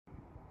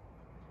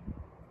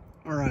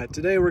Alright,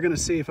 today we're going to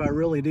see if I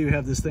really do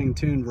have this thing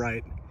tuned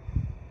right.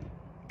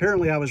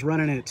 Apparently I was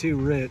running it too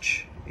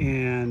rich,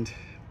 and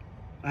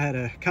I had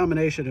a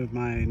combination of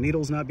my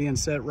needles not being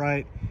set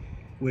right,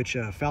 which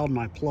fouled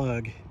my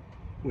plug,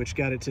 which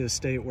got it to a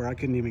state where I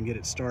couldn't even get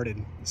it started.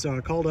 So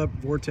I called up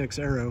Vortex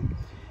Aero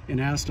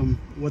and asked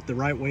them what the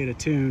right way to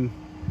tune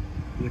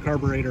the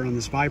carburetor on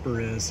this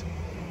Viper is,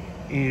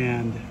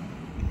 and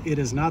it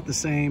is not the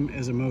same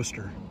as a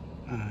Moster.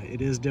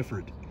 It is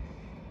different.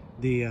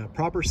 The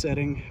proper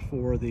setting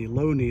for the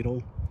low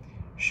needle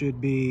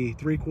should be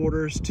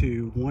 3/4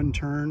 to 1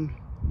 turn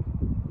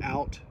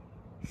out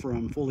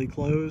from fully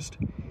closed,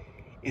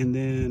 and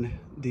then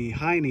the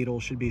high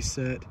needle should be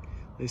set,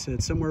 they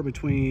said, somewhere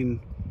between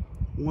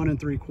 1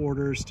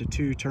 3/4 to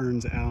 2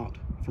 turns out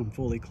from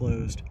fully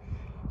closed.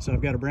 So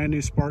I've got a brand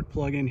new spark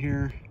plug in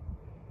here.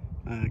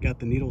 I got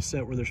the needles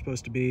set where they're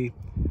supposed to be.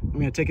 I'm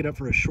going to take it up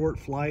for a short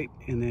flight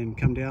and then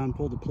come down,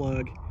 pull the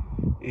plug,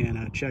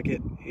 and check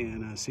it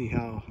and see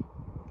how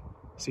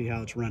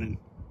it's running.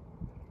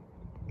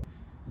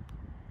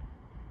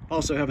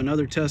 Also have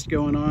another test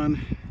going on.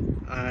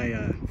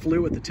 I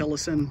flew with the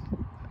Telesin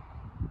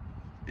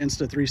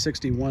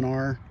Insta360 One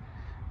R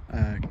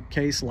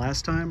case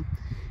last time,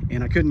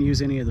 and I couldn't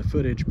use any of the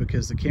footage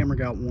because the camera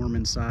got warm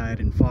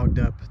inside and fogged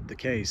up the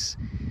case.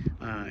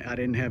 I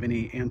didn't have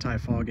any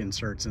anti-fog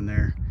inserts in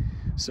there,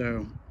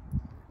 so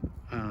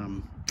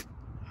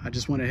I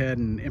just went ahead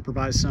and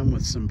improvised some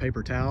with some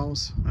paper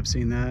towels. I've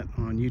seen that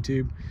on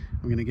YouTube.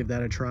 I'm going to give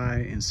that a try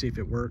and see if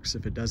it works.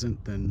 If it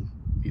doesn't, then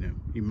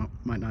you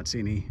might not see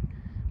any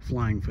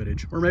flying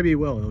footage, or maybe you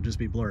will. It'll just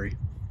be blurry.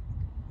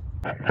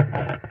 All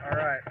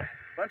right, a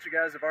bunch of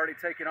guys have already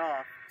taken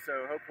off,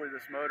 so hopefully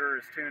this motor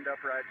is tuned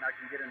up right and I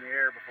can get in the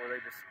air before they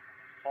just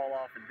haul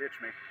off and ditch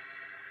me.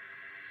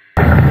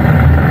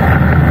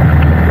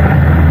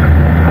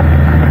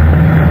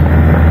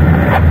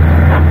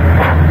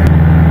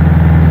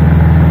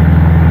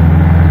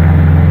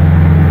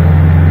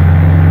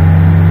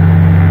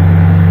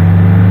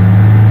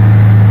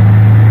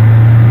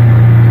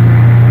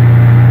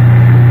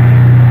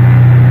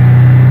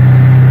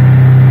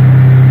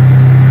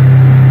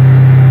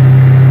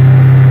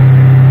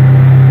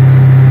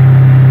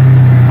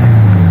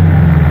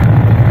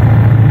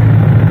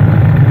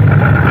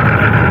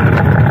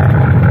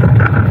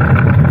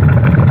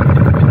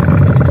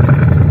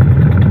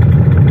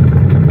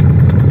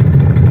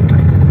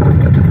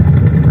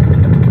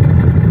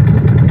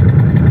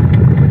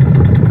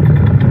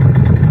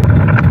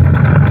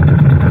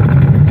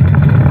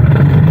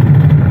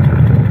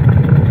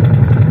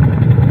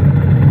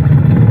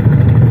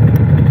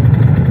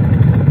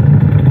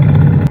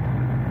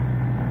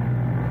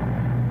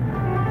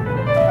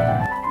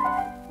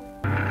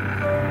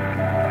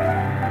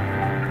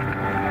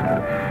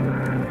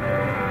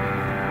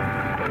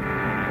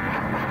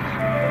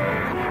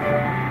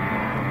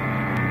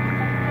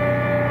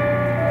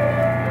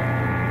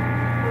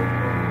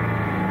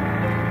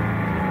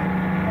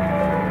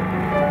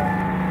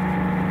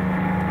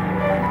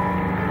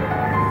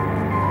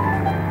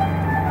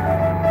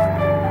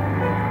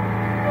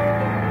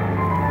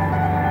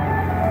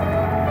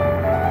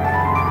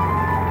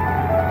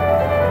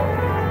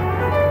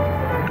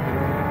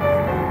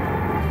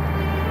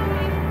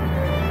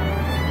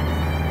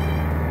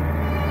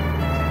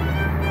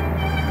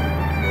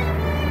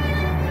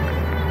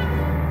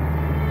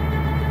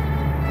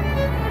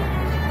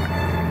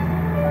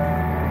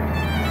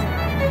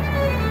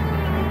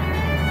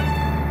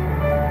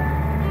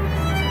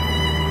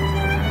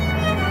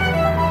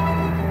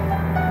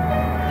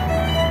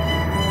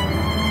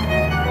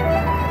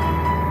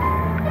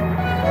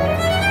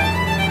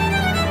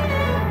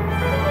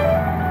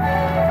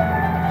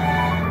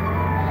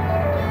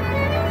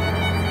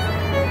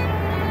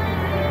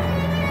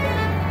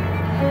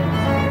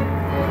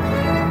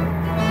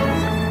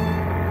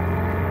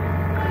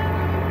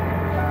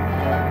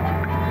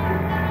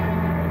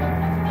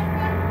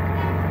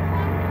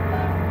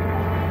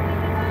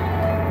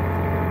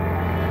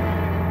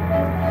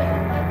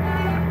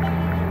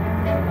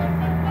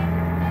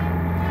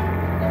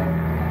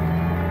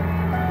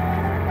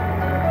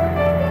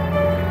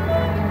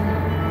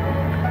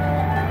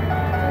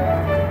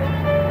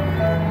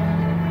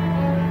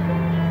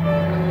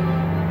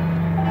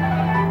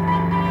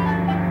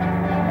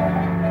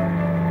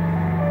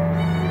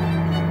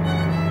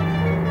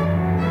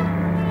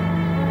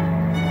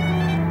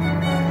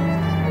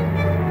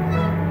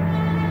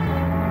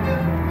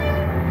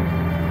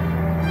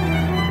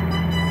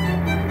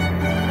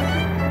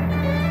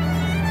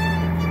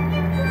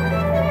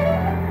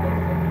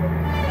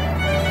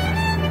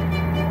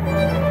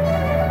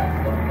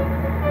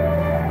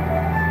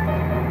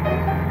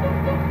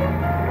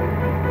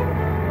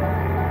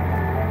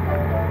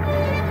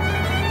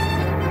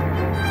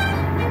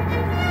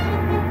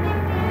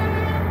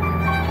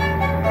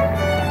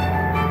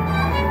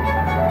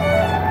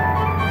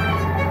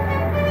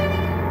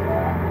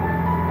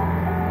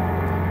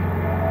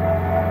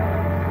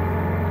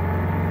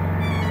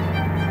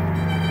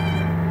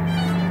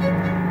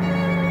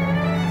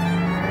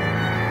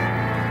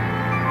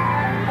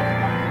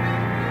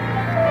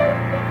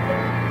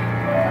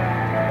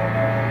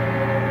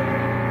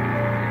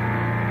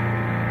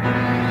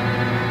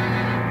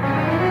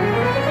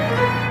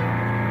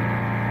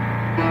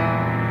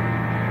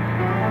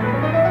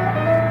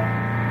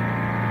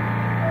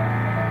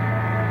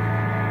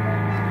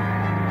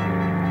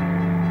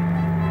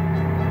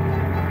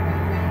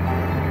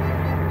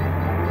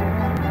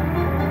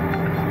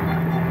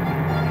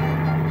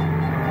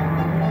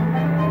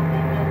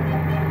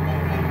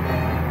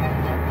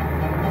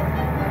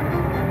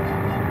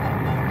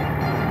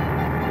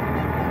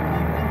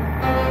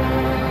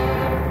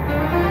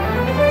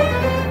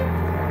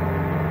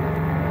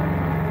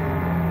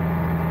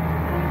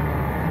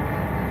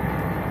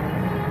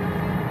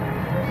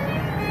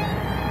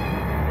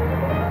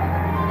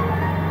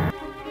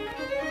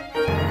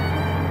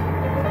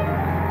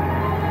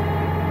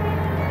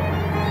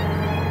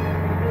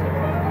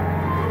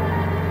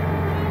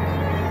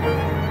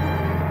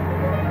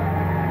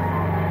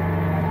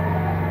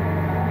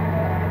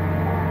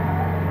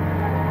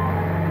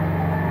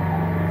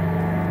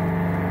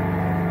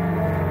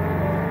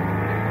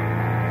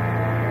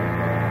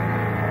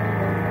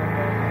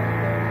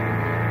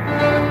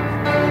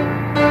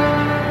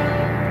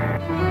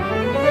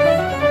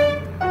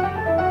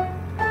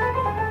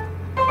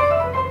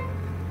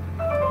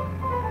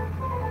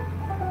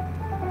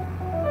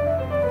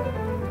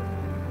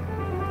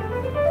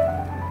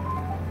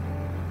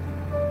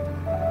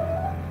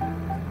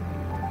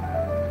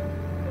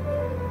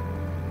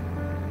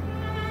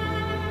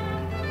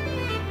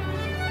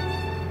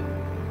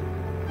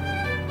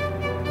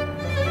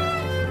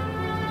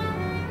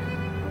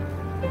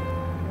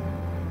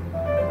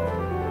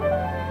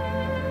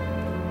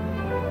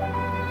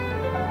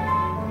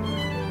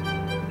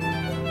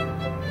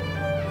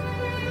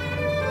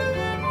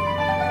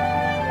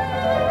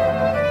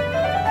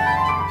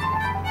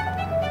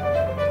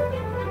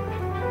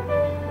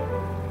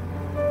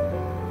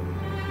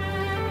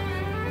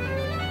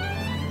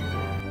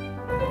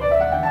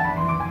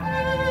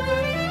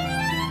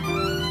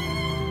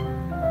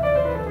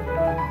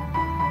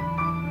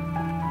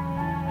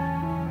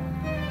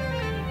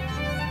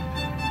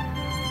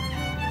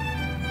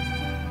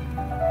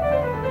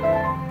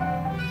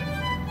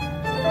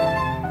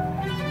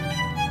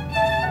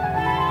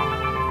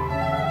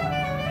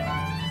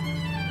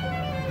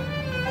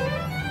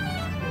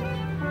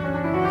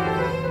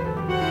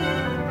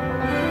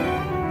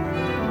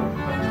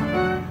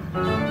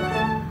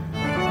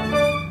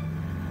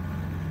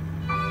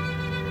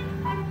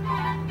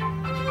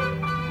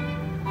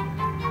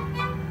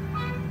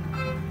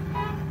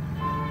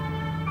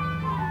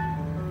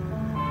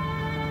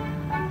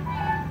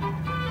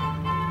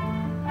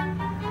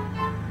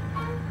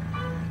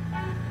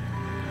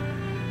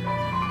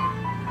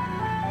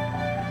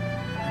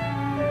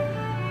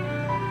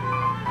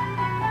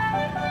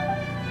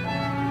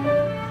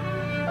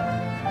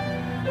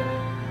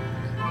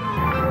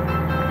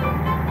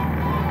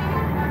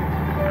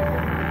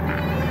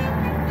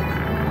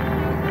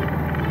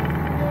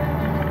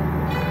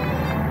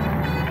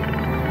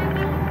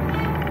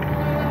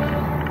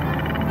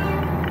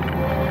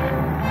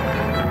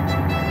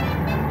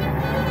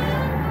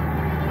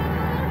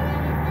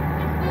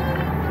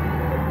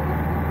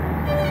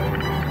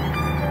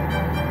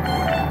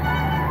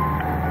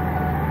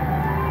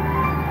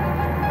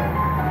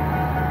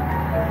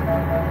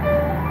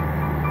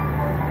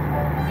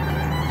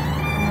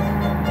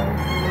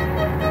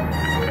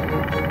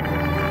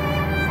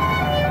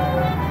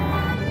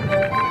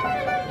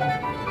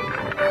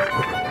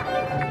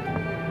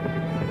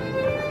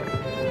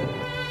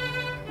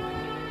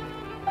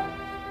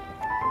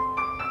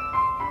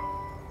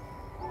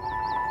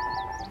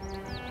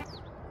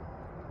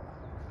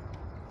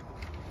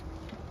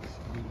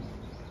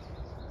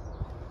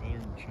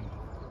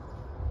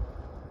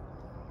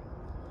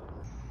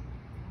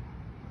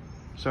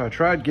 So I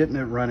tried getting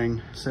it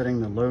running, setting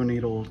the low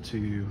needle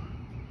to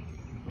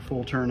a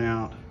full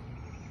turnout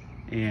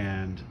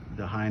and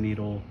the high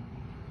needle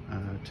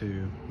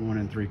to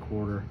 1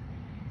 3/4,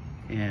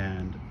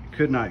 and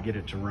could not get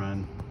it to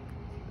run.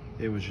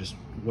 It was just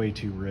way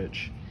too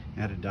rich.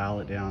 I had to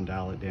dial it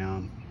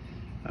down,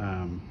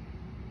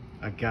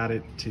 I got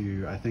it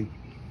to, I think,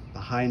 the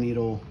high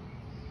needle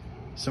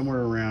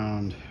somewhere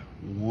around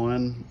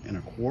 1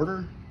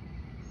 1/4,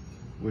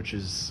 which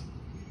is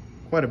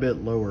quite a bit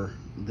lower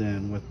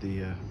than what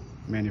the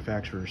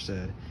manufacturer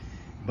said.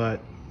 But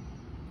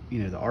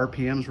you know, the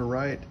RPMs were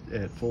right.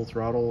 At full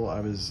throttle, I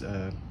was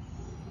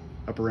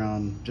up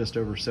around just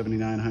over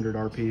 7,900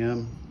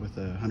 RPM with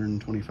a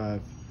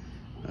 125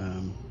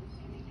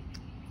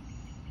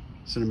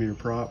 centimeter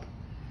prop,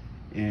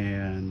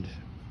 and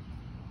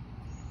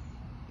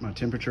my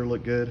temperature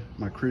looked good,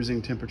 my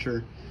cruising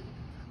temperature.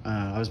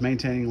 I was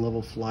maintaining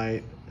level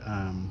flight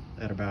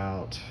at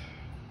about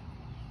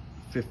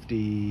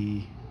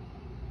 50,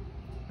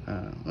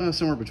 well,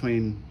 somewhere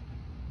between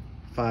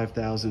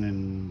 5,000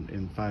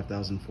 and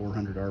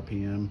 5,400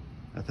 RPM,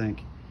 I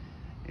think,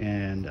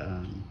 and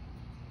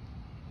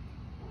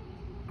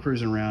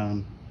cruising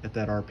around at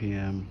that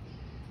RPM.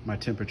 My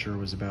temperature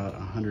was about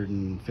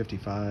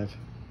 155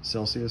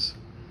 Celsius,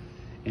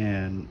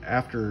 and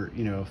after,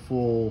 you know,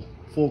 full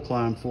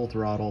climb, full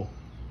throttle,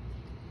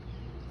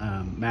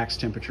 max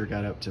temperature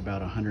got up to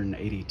about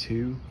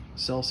 182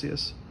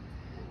 Celsius.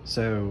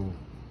 So,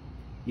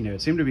 you know,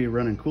 it seemed to be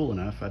running cool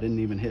enough. I didn't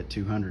even hit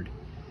 200.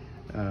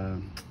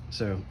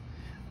 So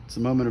it's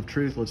the moment of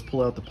truth. Let's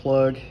pull out the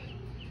plug,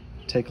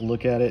 take a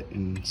look at it,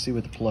 and see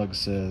what the plug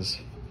says.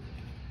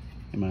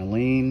 Am I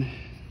lean?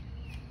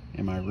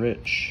 Am I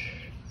rich?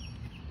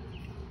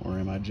 Or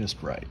am I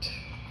just right?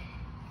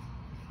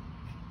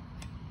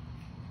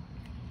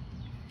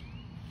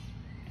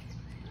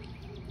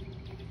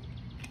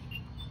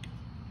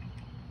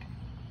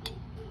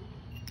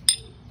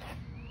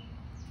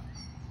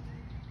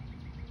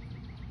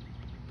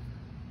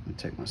 Let me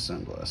take my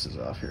sunglasses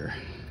off here.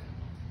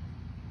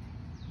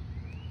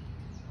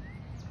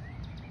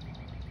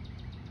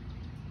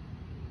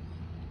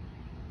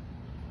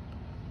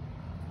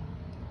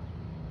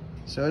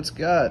 So it's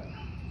got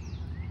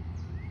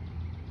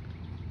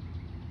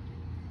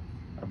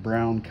a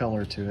brown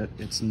color to it.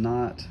 It's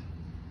not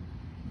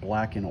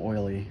black and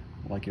oily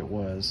like it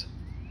was.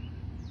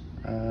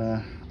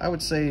 I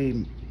would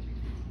say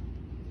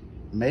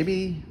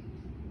maybe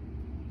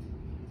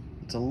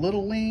it's a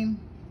little lean,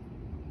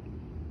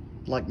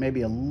 like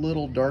maybe a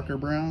little darker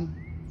brown,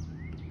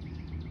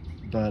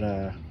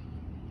 but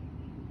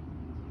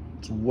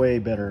it's way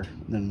better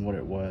than what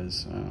it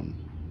was.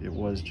 It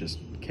was just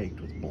caked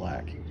with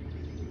black.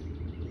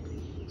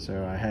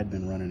 So I had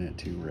been running it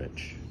too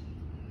rich.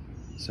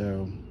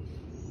 So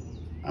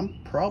I'm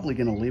probably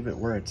gonna leave it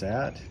where it's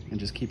at and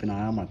just keep an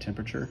eye on my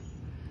temperature.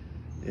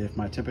 If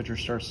my temperature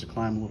starts to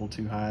climb a little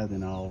too high,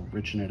 then I'll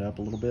richen it up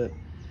a little bit,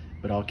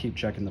 but I'll keep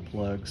checking the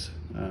plugs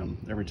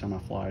every time I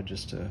fly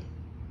just to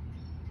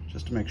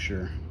make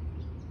sure.